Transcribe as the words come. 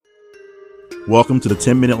Welcome to the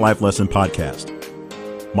 10-Minute Life Lesson Podcast.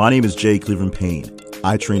 My name is Jay Cleveland Payne.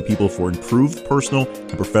 I train people for improved personal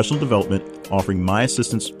and professional development, offering my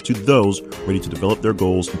assistance to those ready to develop their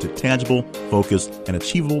goals into tangible, focused, and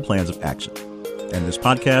achievable plans of action. And this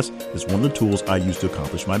podcast is one of the tools I use to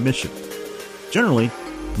accomplish my mission. Generally,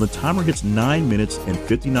 when the timer hits 9 minutes and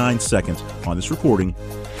 59 seconds on this recording,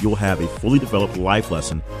 you'll have a fully developed life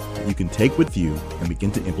lesson that you can take with you and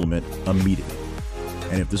begin to implement immediately.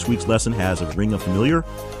 And if this week's lesson has a ring of familiar,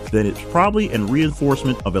 then it's probably a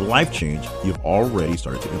reinforcement of a life change you've already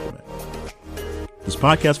started to implement. This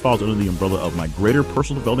podcast falls under the umbrella of my greater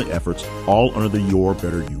personal development efforts, all under the Your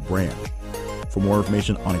Better You brand. For more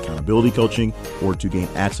information on accountability coaching or to gain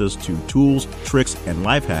access to tools, tricks, and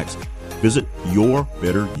life hacks, visit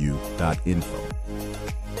yourbetteryou.info.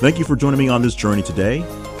 Thank you for joining me on this journey today.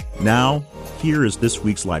 Now, here is this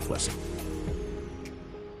week's life lesson.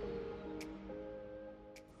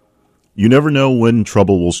 You never know when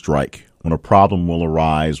trouble will strike, when a problem will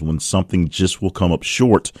arise, when something just will come up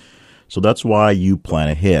short. So that's why you plan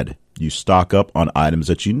ahead. You stock up on items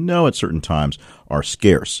that you know at certain times are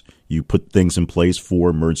scarce. You put things in place for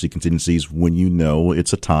emergency contingencies when you know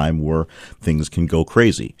it's a time where things can go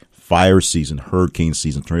crazy. Fire season, hurricane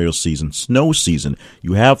season, tornado season, snow season.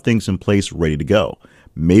 You have things in place ready to go.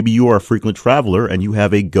 Maybe you are a frequent traveler and you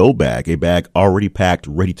have a go bag, a bag already packed,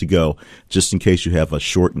 ready to go, just in case you have a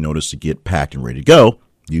short notice to get packed and ready to go.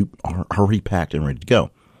 You are already packed and ready to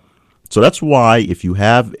go. So that's why if you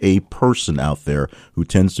have a person out there who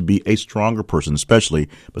tends to be a stronger person, especially,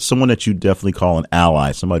 but someone that you definitely call an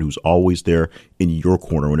ally, somebody who's always there in your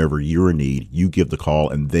corner whenever you're in need, you give the call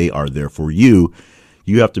and they are there for you.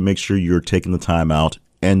 You have to make sure you're taking the time out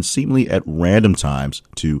and seemingly at random times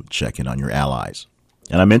to check in on your allies.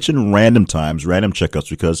 And I mentioned random times, random checkups,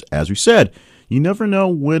 because as we said, you never know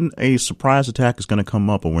when a surprise attack is going to come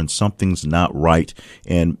up or when something's not right.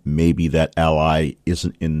 And maybe that ally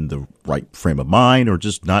isn't in the right frame of mind or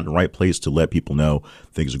just not in the right place to let people know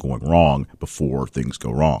things are going wrong before things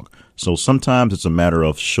go wrong. So sometimes it's a matter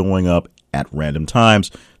of showing up at random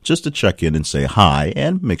times just to check in and say hi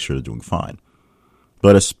and make sure they're doing fine.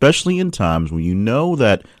 But especially in times when you know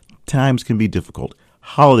that times can be difficult,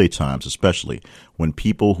 holiday times especially, when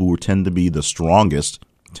people who tend to be the strongest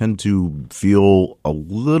tend to feel a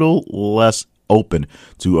little less open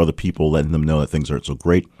to other people, letting them know that things aren't so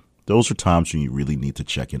great. Those are times when you really need to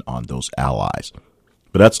check in on those allies.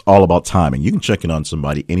 But that's all about timing. You can check in on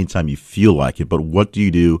somebody anytime you feel like it, but what do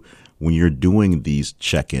you do when you're doing these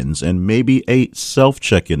check-ins and maybe a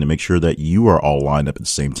self-check-in to make sure that you are all lined up at the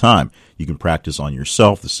same time? You can practice on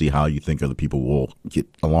yourself to see how you think other people will get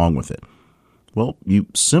along with it. Well, you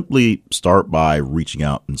simply start by reaching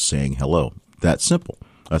out and saying hello. That's simple.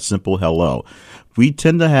 A simple hello. We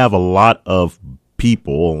tend to have a lot of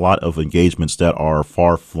people, a lot of engagements that are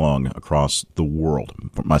far-flung across the world.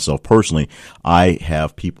 For myself personally, I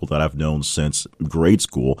have people that I've known since grade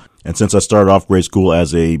school. And since I started off grade school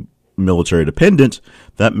as a military dependent,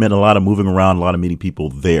 that meant a lot of moving around, a lot of meeting people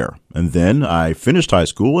there. And then I finished high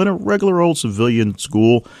school in a regular old civilian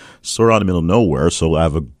school, sort of out in the middle of nowhere. So I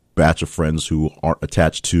have a batch of friends who aren't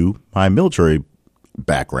attached to my military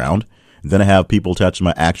background. Then I have people attached to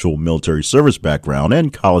my actual military service background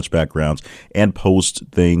and college backgrounds and post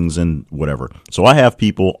things and whatever. So I have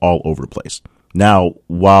people all over the place. Now,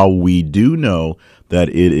 while we do know that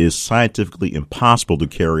it is scientifically impossible to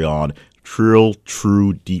carry on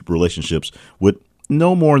true, deep relationships with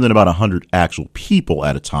no more than about 100 actual people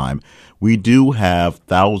at a time, we do have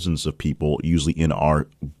thousands of people usually in our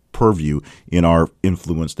purview, in our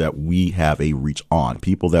influence that we have a reach on.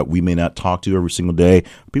 People that we may not talk to every single day,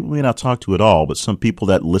 people we may not talk to at all, but some people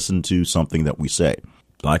that listen to something that we say.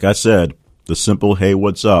 Like I said, the simple, hey,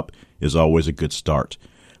 what's up is always a good start.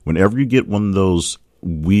 Whenever you get one of those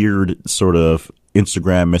weird sort of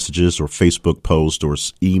Instagram messages or Facebook posts or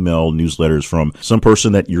email newsletters from some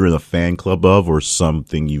person that you're in a fan club of or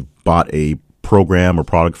something you bought a program or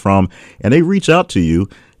product from, and they reach out to you,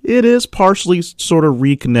 it is partially sort of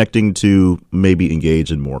reconnecting to maybe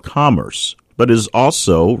engage in more commerce, but it is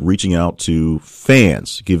also reaching out to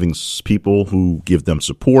fans, giving people who give them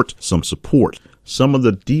support some support. Some of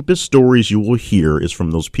the deepest stories you will hear is from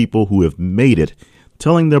those people who have made it,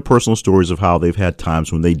 telling their personal stories of how they've had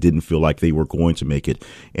times when they didn't feel like they were going to make it,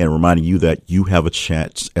 and reminding you that you have a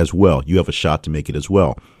chance as well. You have a shot to make it as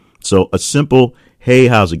well. So a simple, hey,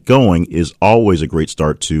 how's it going is always a great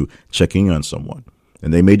start to checking on someone.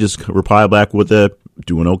 And they may just reply back with a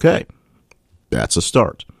doing okay. That's a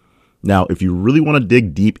start. Now, if you really want to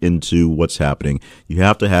dig deep into what's happening, you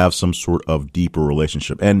have to have some sort of deeper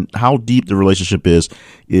relationship. And how deep the relationship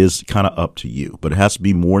is kind of up to you. But it has to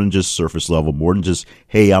be more than just surface level, more than just,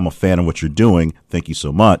 hey, I'm a fan of what you're doing. Thank you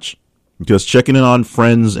so much. Because checking in on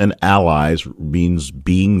friends and allies means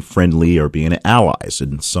being friendly or being allies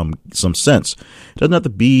in some sense. It doesn't have to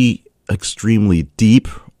be extremely deep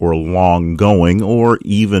or long going or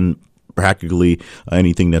even practically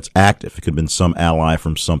anything that's active. It could have been some ally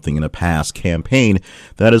from something in a past campaign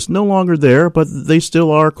that is no longer there, but they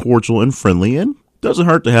still are cordial and friendly, and doesn't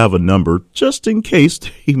hurt to have a number just in case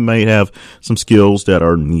they might have some skills that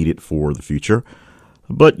are needed for the future.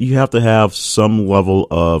 But you have to have some level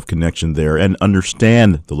of connection there and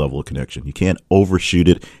understand the level of connection. You can't overshoot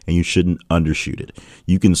it, and you shouldn't undershoot it.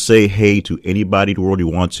 You can say hey to anybody in the world you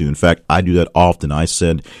want to. In fact, I do that often. I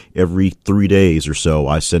send every 3 days or so,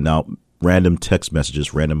 I send out random text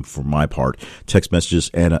messages, random for my part, text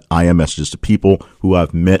messages and IM messages to people who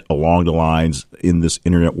I've met along the lines in this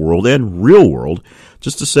internet world and real world,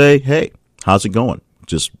 just to say, hey, how's it going?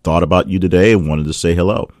 Just thought about you today and wanted to say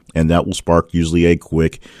hello. And that will spark usually a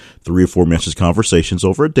quick 3 or 4 message conversations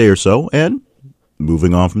over a day or so, and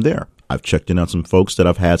moving on from there. I've checked in on some folks that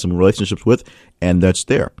I've had some relationships with, and that's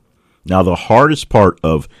there. Now, the hardest part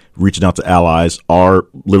of reaching out to allies are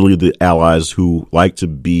literally the allies who like to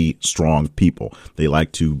be strong people. They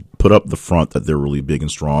like to put up the front that they're really big and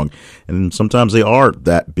strong. And sometimes they are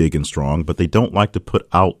that big and strong, but they don't like to put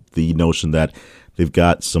out the notion that they've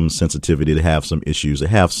got some sensitivity, they have some issues, they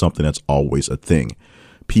have something that's always a thing.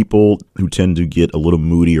 People who tend to get a little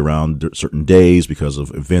moody around certain days because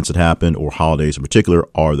of events that happen or holidays in particular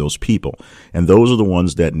are those people. And those are the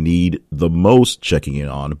ones that need the most checking in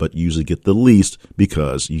on, but usually get the least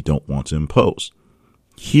because you don't want to impose.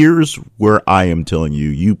 Here's where I am telling you,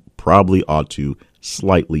 you probably ought to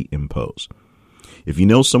slightly impose. If you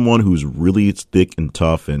know someone who's really thick and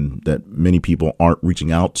tough and that many people aren't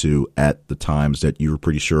reaching out to at the times that you're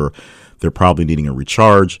pretty sure they're probably needing a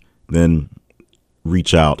recharge, then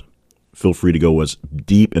reach out. Feel free to go as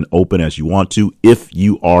deep and open as you want to if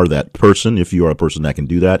you are that person, if you are a person that can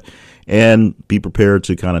do that, and be prepared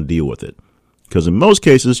to kind of deal with it. Because in most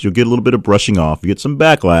cases, you'll get a little bit of brushing off, you get some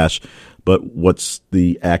backlash, but what's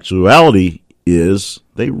the actuality is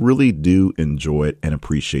they really do enjoy it and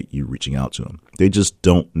appreciate you reaching out to them. They just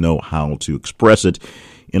don't know how to express it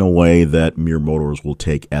in a way that mere mortals will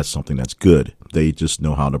take as something that's good. They just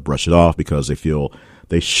know how to brush it off because they feel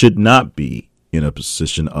they should not be in a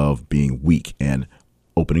position of being weak, and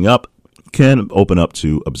opening up can open up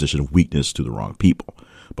to a position of weakness to the wrong people.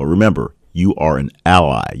 But remember, you are an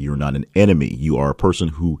ally. You're not an enemy. You are a person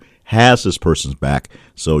who has this person's back.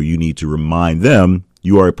 So you need to remind them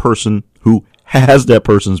you are a person who has that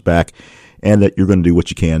person's back and that you're going to do what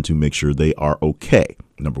you can to make sure they are okay.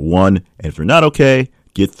 Number one, and if they're not okay,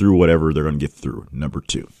 get through whatever they're going to get through. Number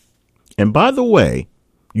two. And by the way,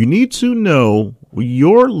 you need to know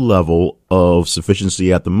your level of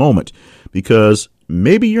sufficiency at the moment, because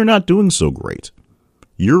maybe you're not doing so great.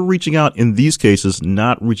 You're reaching out in these cases,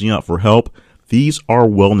 not reaching out for help. These are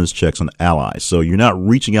wellness checks on allies. So you're not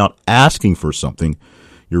reaching out asking for something.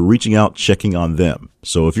 You're reaching out checking on them.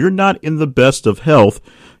 So if you're not in the best of health,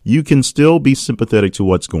 you can still be sympathetic to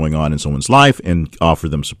what's going on in someone's life and offer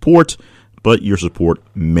them support, but your support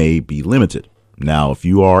may be limited. Now, if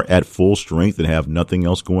you are at full strength and have nothing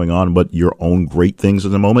else going on but your own great things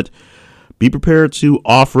at the moment, be prepared to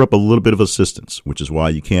offer up a little bit of assistance, which is why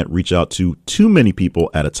you can't reach out to too many people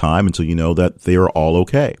at a time until you know that they are all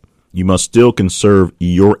okay. You must still conserve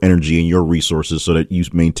your energy and your resources so that you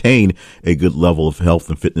maintain a good level of health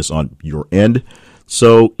and fitness on your end.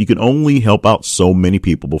 So you can only help out so many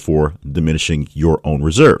people before diminishing your own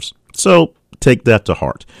reserves. So take that to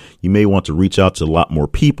heart. You may want to reach out to a lot more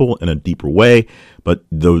people in a deeper way, but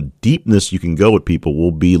the deepness you can go with people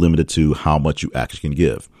will be limited to how much you actually can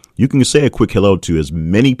give. You can say a quick hello to as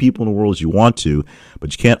many people in the world as you want to,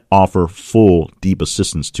 but you can't offer full, deep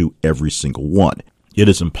assistance to every single one. It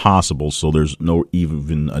is impossible, so there's no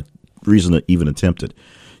even a reason to even attempt it.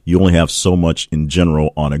 You only have so much in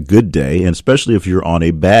general on a good day, and especially if you're on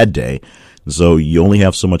a bad day, so you only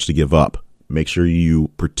have so much to give up. Make sure you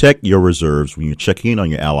protect your reserves when you're checking in on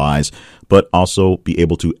your allies, but also be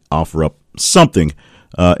able to offer up something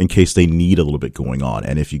in case they need a little bit going on.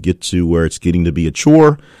 And if you get to where it's getting to be a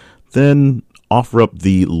chore, then offer up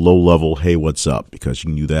the low level, hey, what's up? Because you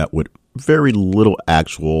can do that with very little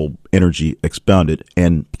actual energy expounded.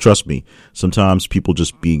 And trust me, sometimes people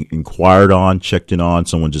just being inquired on, checked in on,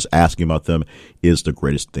 someone just asking about them is the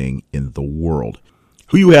greatest thing in the world.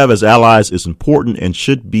 Who you have as allies is important and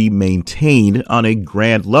should be maintained on a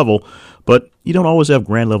grand level, but you don't always have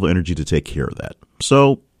grand level energy to take care of that.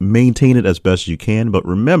 So maintain it as best you can, but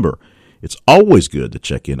remember, it's always good to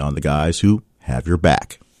check in on the guys who have your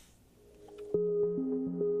back.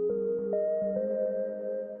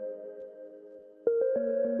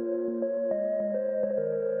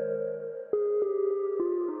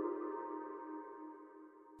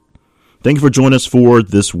 Thank you for joining us for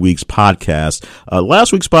this week's podcast.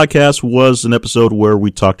 Last week's podcast was an episode where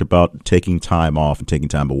we talked about taking time off and taking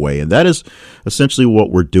time away, and that is essentially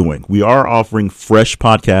what we're doing. We are offering fresh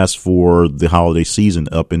podcasts for the holiday season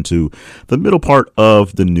up into the middle part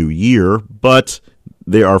of the new year, but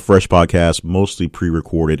they are fresh podcasts, mostly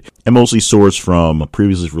pre-recorded and mostly sourced from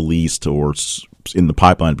previously released or in the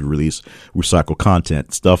pipeline to be released recycled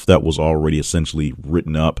content, stuff that was already essentially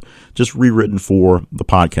written up, just rewritten for the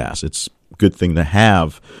podcast. It's a good thing to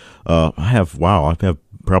have. I have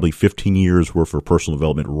probably 15 years worth of personal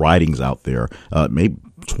development writings out there, maybe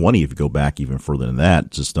 20 if you go back even further than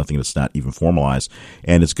that, just nothing that's not even formalized.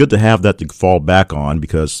 And it's good to have that to fall back on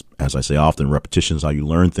because, as I say often, repetition is how you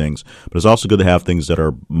learn things. But it's also good to have things that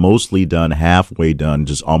are mostly done, halfway done,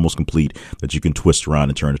 just almost complete, that you can twist around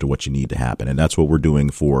and turn into what you need to happen. And that's what we're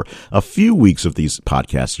doing for a few weeks of these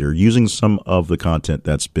podcasts here, using some of the content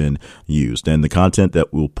that's been used. And the content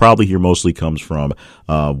that we'll probably hear mostly comes from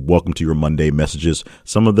Welcome to Your Monday messages.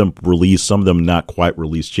 Some of them released, some of them not quite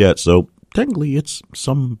released yet. So technically, it's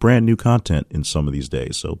some brand new content in some of these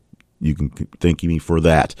days. So you can thank me for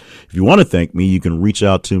that. If you want to thank me, you can reach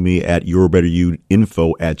out to me at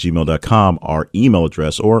yourbetteryou.info@gmail.com, our email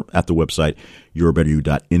address, or at the website,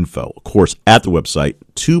 yourbetteryou.info. Of course, at the website,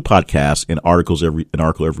 2 podcasts and an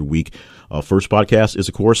article every week. First podcast is,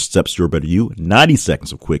 of course, Steps to Your Better You, 90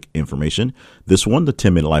 seconds of quick information. This one, the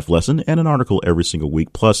 10-minute life lesson, and an article every single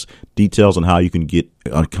week, plus details on how you can get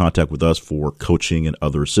in contact with us for coaching and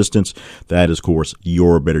other assistance. That is, of course,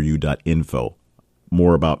 yourbetteryou.info.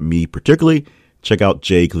 More about me particularly, check out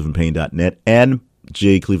jclevelandpayne.net and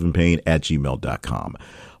jclevelandpayne@gmail.com.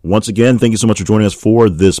 Once again, thank you so much for joining us for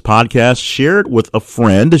this podcast. Share it with a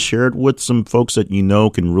friend. Share it with some folks that you know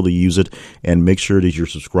can really use it. And make sure that you're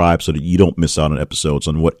subscribed so that you don't miss out on episodes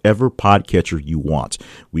on whatever podcatcher you want.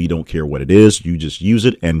 We don't care what it is. You just use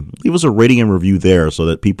it and leave us a rating and review there so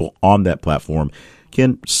that people on that platform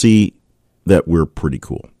can see that we're pretty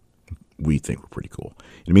cool. We think we're pretty cool.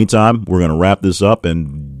 In the meantime, we're going to wrap this up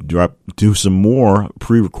and do some more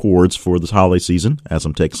pre-records for this holiday season as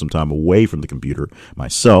I'm taking some time away from the computer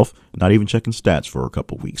myself, not even checking stats for a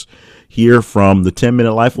couple of weeks. Here from the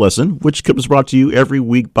 10-Minute Life Lesson, which is brought to you every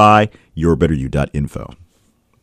week by yourbetteryou.info.